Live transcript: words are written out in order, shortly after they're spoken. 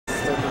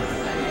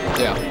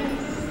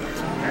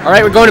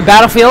Alright, we're going to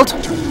Battlefield.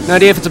 No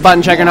idea if it's a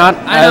button check or not.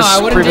 I know,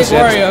 I wouldn't take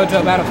Wario to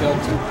a Battlefield.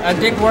 I'd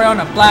take Wario on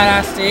a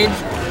flat-ass stage.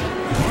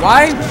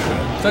 Why?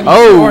 So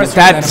oh,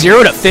 that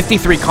 0 to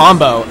 53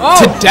 combo.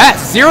 Oh. To death.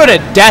 0 to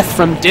death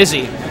from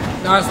Dizzy.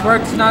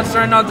 Spark's not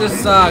starting out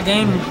this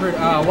game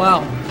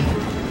well.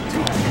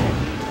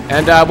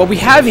 And what we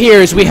have here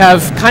is we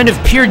have kind of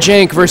pure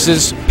jank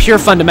versus pure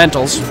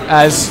fundamentals,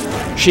 as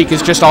Sheik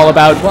is just all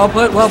about. Well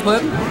put, well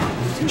put.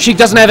 Sheik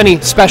doesn't have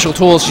any special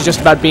tools, she's just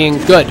about being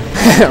good,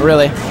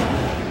 really.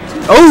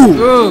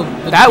 Oh,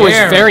 that was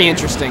very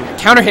interesting.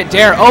 Counter hit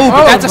dare. Oh,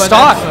 but that's a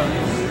stock.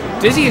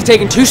 Dizzy is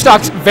taking 2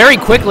 stocks very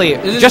quickly,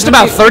 just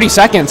about 30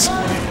 seconds.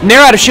 Nair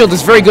out of shield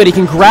is very good. He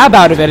can grab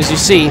out of it, as you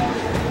see.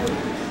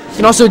 He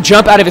can also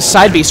jump out of his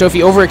side B, so if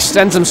he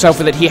overextends himself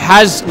with it, he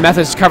has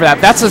methods to cover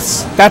that.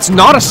 That's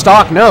not a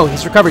stock, no.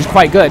 His recovery is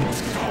quite good.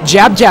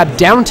 Jab, jab,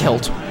 down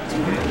tilt.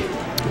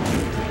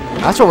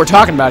 That's what we're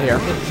talking about here.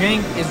 The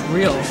jank is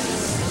real.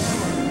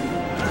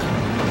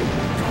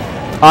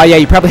 Yeah,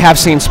 you probably have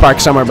seen Spark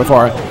somewhere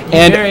before.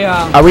 And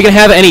are we going to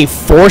have any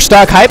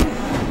 4-stock hype?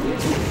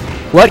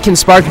 What can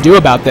Spark do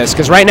about this?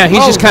 Because right now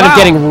he's just kind of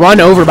getting run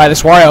over by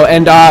this Wario.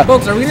 And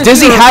folks,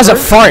 Dizzy has a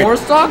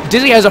fart.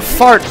 Dizzy has a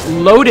fart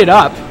loaded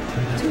up.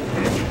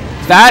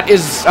 That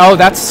is... Oh,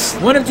 that's...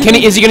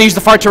 Is he going to use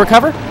the fart to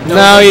recover?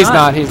 No, he's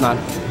not. He's not.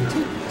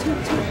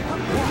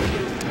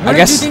 I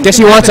guess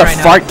Dizzy wants a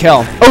fart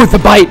kill. Oh, the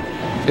bite.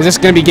 Is this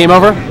going to be game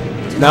over?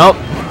 No.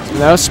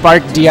 No,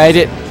 Spark DI'd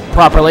it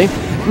properly.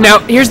 Now,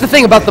 here's the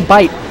thing about the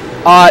bite.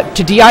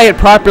 To DI it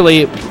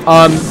properly,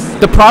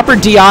 the proper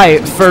DI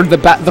for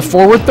the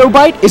forward throw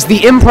bite is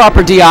the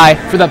improper DI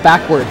for the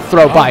backward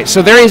throw bite.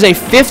 So there is a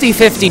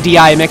 50-50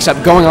 DI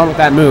mix-up going on with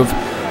that move,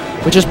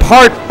 which is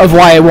part of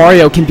why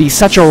Wario can be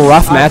such a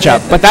rough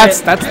matchup. But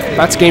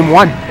that's game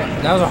 1.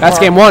 That's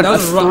game 1. A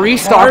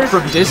 3-stock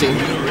from Dizzy.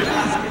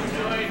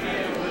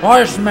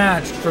 Harsh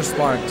match for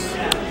Sparks.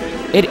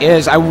 It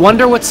is. I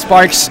wonder what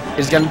Sparks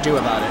is going to do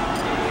about it.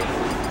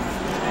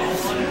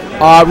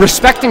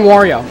 Respecting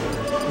Wario.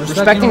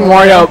 Respecting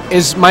Wario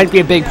might be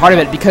a big part of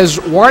it, because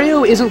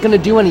Wario isn't going to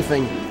do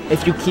anything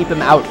if you keep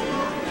him out.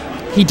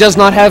 He does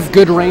not have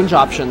good range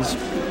options.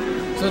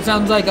 So it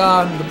sounds like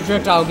the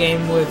projectile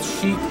game with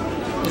Sheik.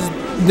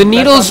 The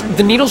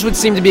needles would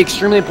seem to be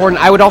extremely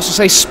important. I would also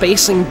say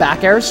spacing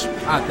back airs.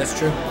 That's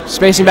true.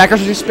 Spacing back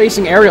airs or just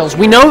spacing aerials.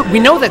 We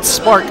know that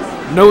Spark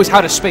knows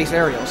how to space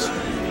aerials.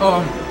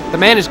 Oh, the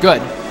man is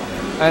good,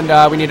 and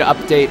we need to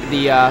update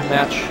the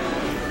match.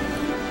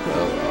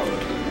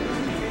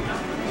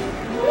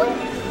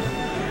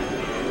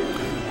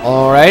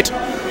 All right.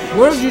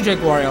 Where would you take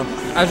Wario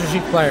as a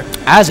Sheik player?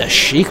 As a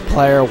Sheik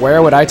player,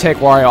 where would I take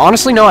Wario?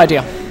 Honestly, no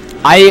idea.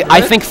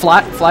 I think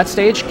flat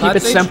stage. Keep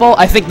it simple.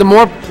 I think the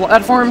more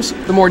platforms,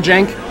 the more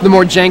jank. The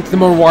more jank, the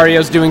more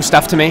Wario's doing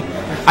stuff to me.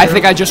 I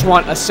think I just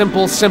want a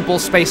simple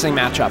spacing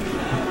matchup.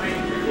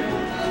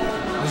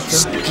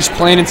 Just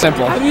plain and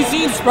simple. Have you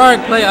seen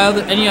Spark play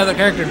any other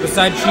character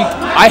besides Sheik?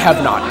 I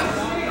have not.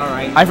 All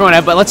right. Everyone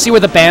have, but let's see where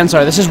the bans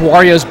are. This is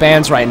Wario's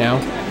bans right now.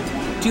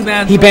 2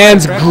 bans. He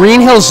bans Green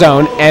Hill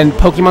Zone and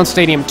Pokemon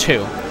Stadium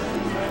 2.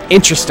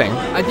 Interesting.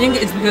 I think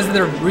it's because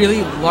they're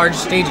really large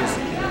stages.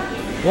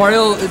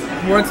 Wario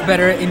works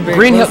better in very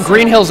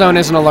Green Hill Zone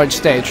isn't a large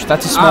stage.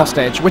 That's a small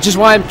stage, which is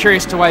why I'm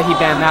curious to why he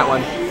banned that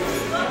one.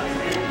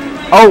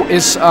 Oh,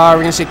 are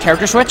we gonna see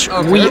character switch?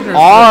 We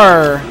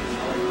are.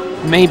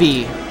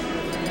 Maybe.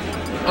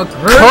 A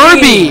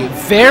Kirby.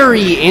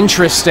 Very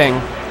interesting.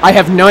 I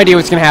have no idea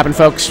what's gonna happen,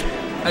 folks.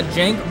 A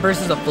jank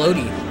versus a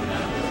floaty.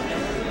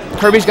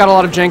 Kirby's got a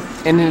lot of jank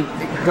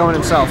going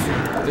himself.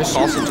 This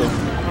also too.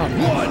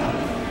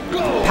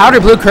 Powder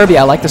blue Kirby,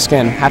 I like the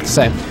skin, have to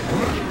say.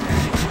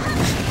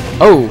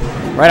 Oh,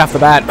 right off the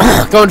bat.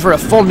 Going for a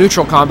full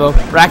neutral combo,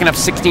 racking up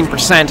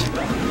 16%.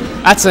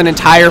 That's an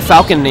entire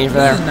Falcon knee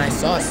there. This is nice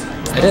sauce.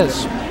 It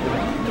is.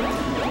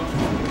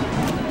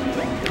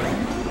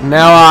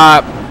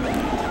 Now,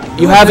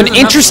 you have an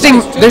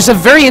interesting... There's a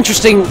very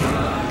interesting...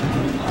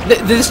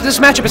 This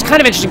matchup is kind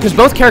of interesting because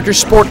both characters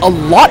sport a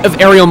lot of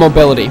aerial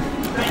mobility.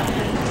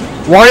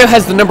 Wario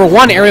has the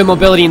 #1 aerial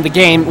mobility in the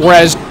game,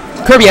 whereas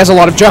Kirby has a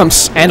lot of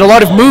jumps and a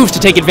lot of moves to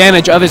take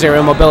advantage of his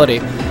aerial mobility.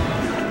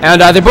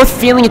 And they're both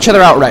feeling each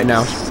other out right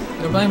now.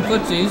 They're playing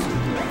footsies.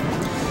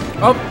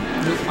 Oh,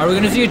 are we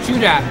going to see a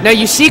chew-dat? Now,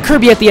 you see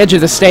Kirby at the edge of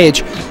the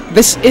stage.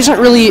 This isn't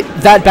really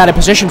that bad a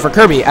position for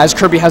Kirby, as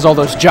Kirby has all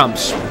those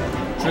jumps.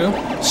 True.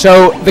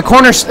 So, the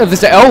corners of the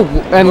stage... Oh,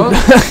 and...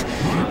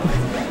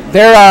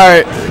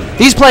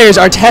 These players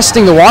are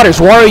testing the waters.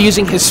 Wario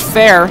using his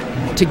fair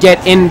to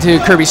get into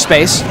Kirby's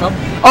space.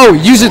 Oh,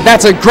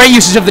 that's a great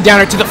usage of the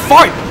downer to the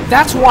fart.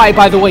 That's why,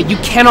 by the way, you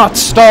cannot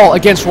stall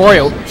against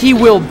Wario. He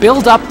will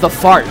build up the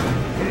fart.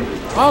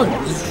 Oh,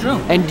 it's true.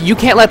 And you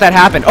can't let that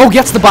happen. Oh,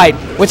 gets the bite.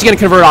 What's he going to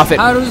convert off it?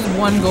 How does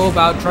one go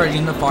about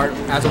charging the fart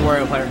as a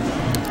Wario player?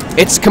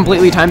 It's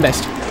completely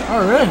time-based.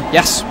 Oh, really?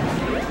 Yes.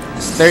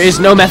 There is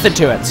no method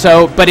to it.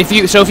 But if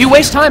you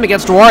waste time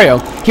against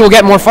Wario, he will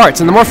get more farts,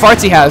 and the more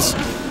farts he has,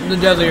 the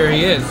deadlier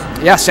he is.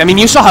 Yes, I mean,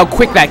 you saw how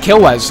quick that kill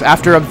was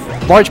after a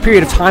large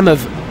period of time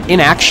of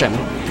inaction.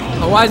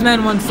 A wise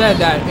man once said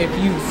that if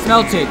you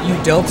smelt it, you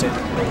dealt it.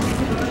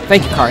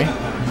 Thank you, Kari.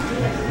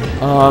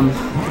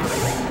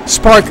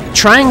 Spark,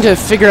 trying to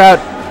figure out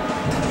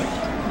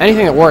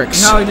anything that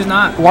works. No, he does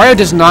not. Wario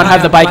does not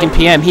have the bike in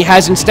PM. He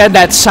has instead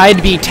that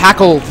side B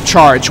tackle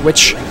charge,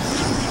 which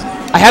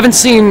I haven't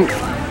seen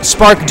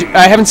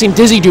I haven't seen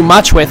Dizzy do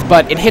much with,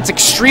 but it hits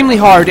extremely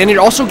hard, and it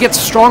also gets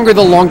stronger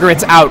the longer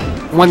it's out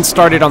once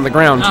started on the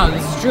ground. No,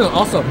 this is true.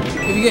 Also,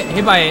 if you get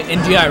hit by it in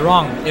DI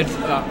wrong, it's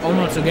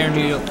almost a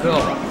guaranteed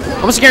kill.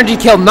 Almost a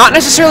guaranteed kill. Not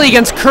necessarily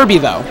against Kirby,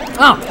 though.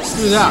 Oh,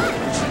 screw that.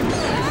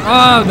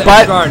 Oh, the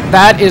but guard.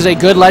 That is a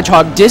good ledge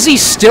hog. Dizzy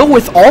still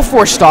with all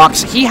 4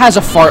 stocks. He has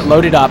a fart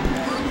loaded up.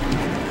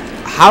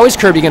 How is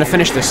Kirby going to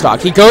finish this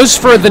stock? He goes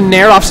for the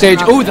nair off stage.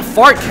 Oh, the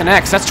fart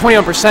connects. That's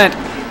 21%.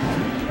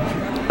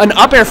 An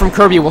up air from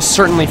Kirby will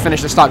certainly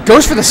finish the stock.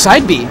 Goes for the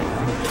side B.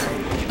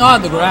 Oh,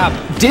 the grab.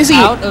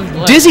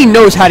 Dizzy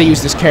knows how to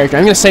use this character.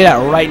 I'm going to say that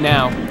right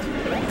now.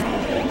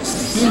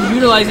 He's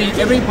utilizing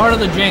every part of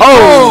the jank.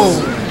 Oh!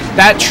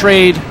 That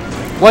trade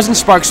was in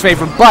Spark's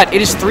favor, but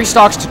it is 3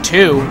 stocks to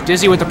 2.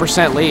 Dizzy with the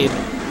 % lead.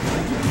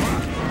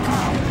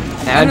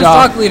 And a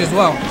stock lead as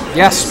well.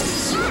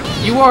 Yes.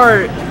 You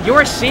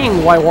are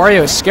seeing why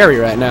Wario is scary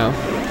right now.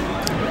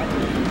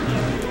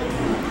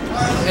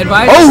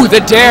 Oh,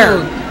 the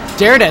dare.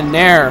 Dare to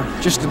nair.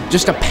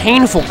 Just a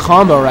painful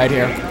combo right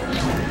here.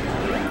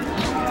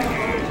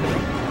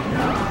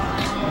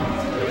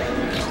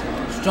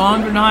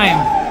 Strong for 9.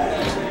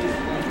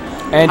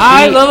 And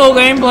high level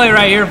gameplay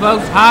right here,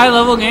 folks. High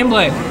level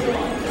gameplay.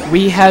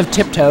 We have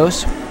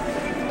tiptoes.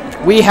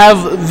 We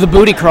have the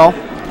booty crawl.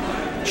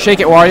 Shake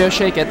it, Wario,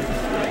 shake it.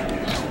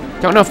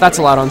 Don't know if that's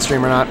allowed on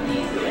stream or not.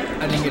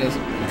 I think it is.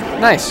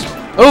 Nice.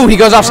 Oh, he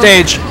goes off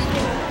stage.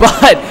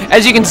 But,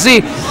 as you can see,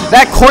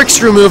 that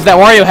corkscrew move that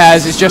Wario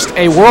has is just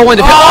a whirlwind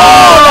of... Oh,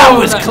 that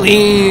was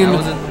clean. That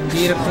was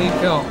indeed a clean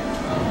kill.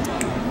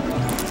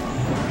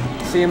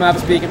 See him up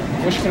speaking.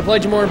 Wish I could have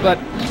played you more, but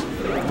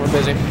we're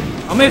busy.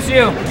 I'll miss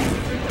you.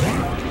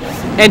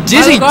 And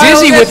Dizzy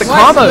with the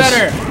combos.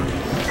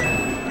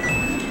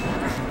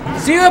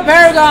 See you at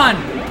Paragon.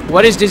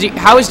 What is Dizzy?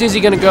 How is Dizzy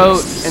gonna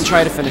go and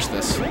try to finish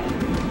this?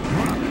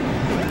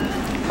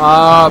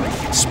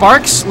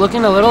 Sparks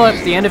looking a little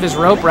at the end of his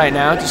rope right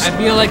now. I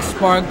feel like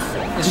Sparks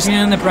is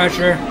feeling the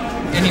pressure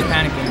and he's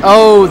panicking.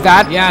 Oh,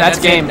 that's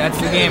game. That's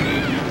the game.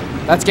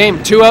 That's game.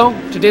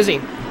 2-0 to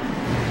Dizzy.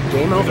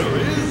 Game over.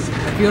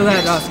 I feel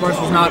that Sparks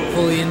was not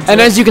fully into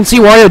And as you can see,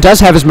 Wario does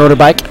have his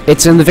motorbike.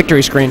 It's in the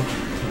victory screen.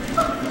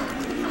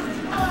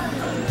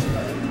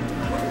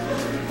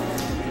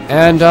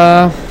 And,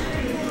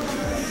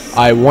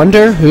 I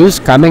wonder who's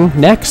coming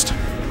next.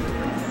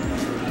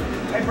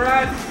 Hey,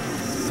 Brad.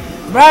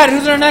 Brad,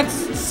 who's our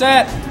next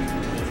set?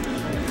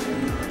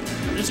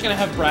 I'm just gonna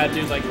have Brad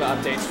do, like, the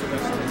updates for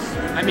this.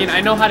 I mean,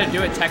 I know how to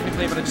do it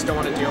technically, but I just don't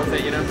want to deal with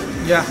it, you know?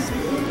 Yeah.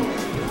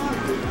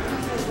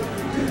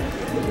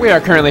 We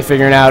are currently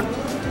figuring out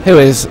who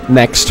is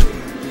next.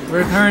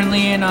 We're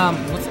currently in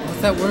what's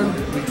that word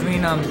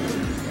between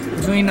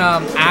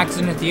acts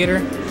in a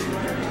theater.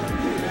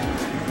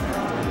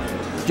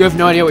 You have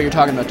no idea what you're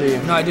talking about, do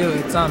you? No, I do.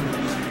 It's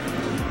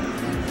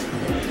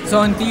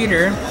so in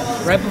theater,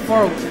 right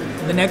before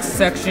the next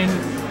section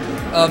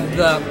of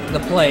the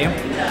play,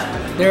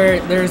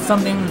 there's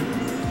something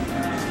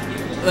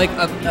like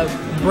a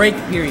break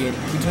period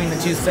between the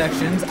 2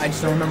 sections. I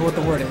just don't remember what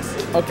the word is.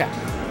 Okay.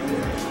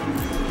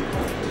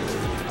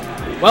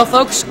 Well,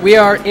 folks, we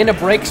are in a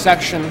break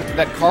section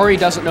that Kari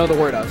doesn't know the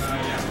word of.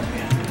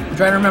 I'm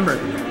trying to remember.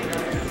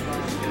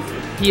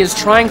 He is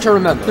trying to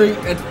remember.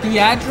 A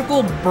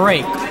theatrical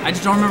break. I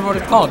just don't remember what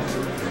it's called.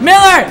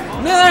 Miller!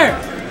 Miller!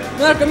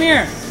 Miller, come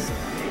here!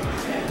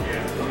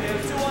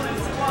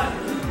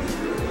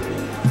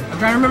 I'm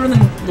trying to remember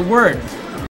the word.